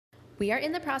We are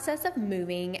in the process of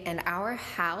moving, and our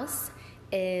house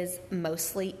is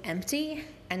mostly empty,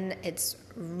 and it's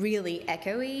really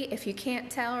echoey. If you can't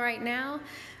tell right now,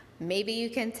 maybe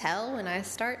you can tell when I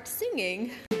start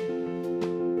singing.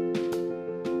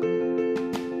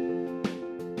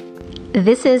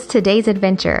 This is today's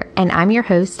adventure, and I'm your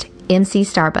host, MC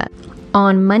Starbuck.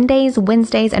 On Mondays,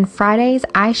 Wednesdays, and Fridays,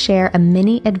 I share a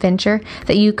mini adventure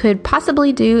that you could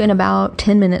possibly do in about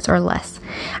 10 minutes or less.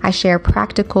 I share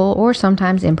practical or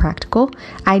sometimes impractical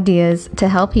ideas to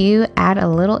help you add a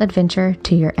little adventure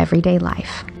to your everyday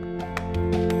life.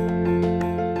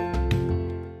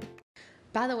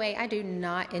 By the way, I do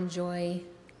not enjoy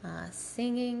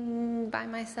singing by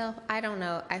myself. I don't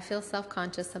know. I feel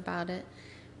self-conscious about it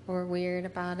or weird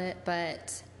about it,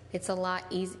 but it's a lot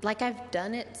easier. Like, I've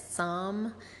done it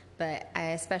some, but I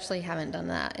especially haven't done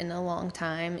that in a long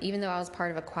time. Even though I was part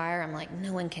of a choir, I'm like,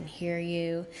 no one can hear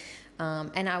you.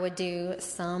 And I would do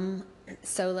some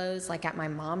solos like at my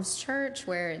mom's church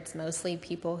where it's mostly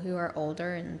people who are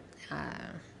older, and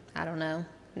I don't know.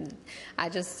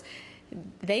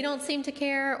 They don't seem to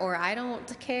care, or I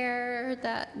don't care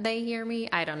that they hear me.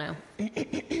 I don't know.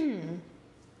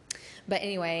 But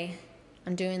anyway,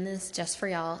 I'm doing this just for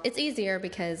y'all. It's easier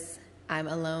because I'm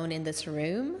alone in this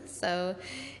room, so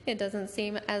it doesn't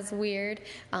seem as weird.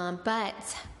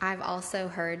 But I've also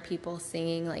heard people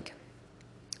singing, like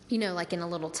in a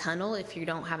little tunnel if you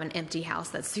don't have an empty house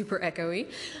that's super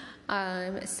echoey.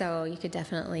 So you could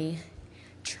definitely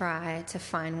try to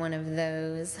find one of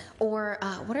those. Or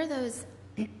what are those?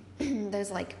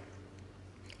 Those, like,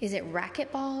 is it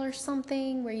racquetball or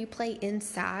something where you play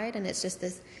inside and it's just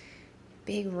this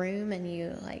big room and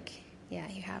you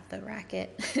have the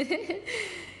racket.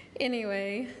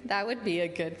 Anyway, that would be a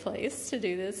good place to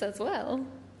do this as well.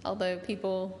 Although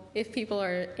if people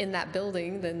are in that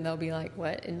building, then they'll be like,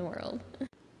 what in the world?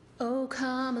 Oh,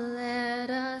 come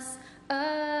let us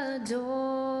adore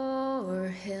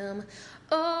him.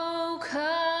 Oh,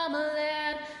 come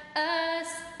let us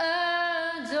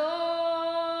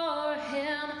adore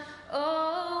him.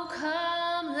 Oh,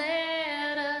 come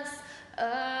let us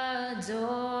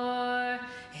adore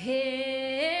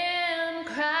him,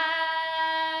 Christ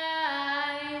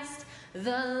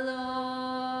the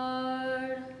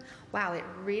Lord. Wow, it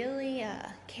really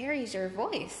carries your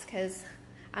voice, because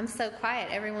I'm so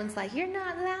quiet. Everyone's like, you're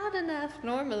not loud enough.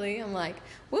 Normally, I'm like,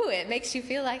 woo, it makes you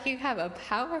feel like you have a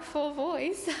powerful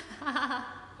voice.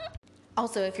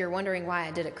 Also, if you're wondering why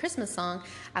I did a Christmas song,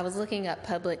 I was looking up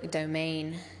public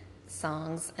domain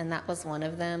songs, and that was one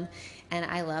of them. And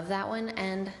I love that one,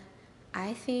 and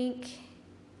I think,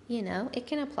 it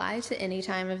can apply to any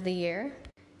time of the year.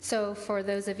 So for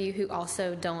those of you who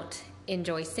also don't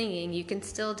enjoy singing, you can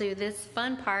still do this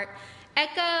fun part.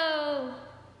 Echo!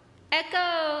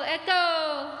 Echo!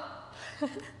 Echo!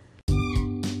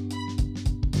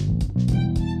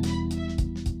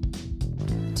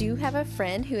 Do you have a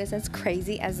friend who is as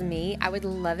crazy as me? I would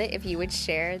love it if you would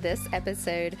share this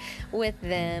episode with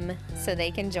them so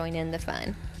they can join in the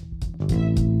fun.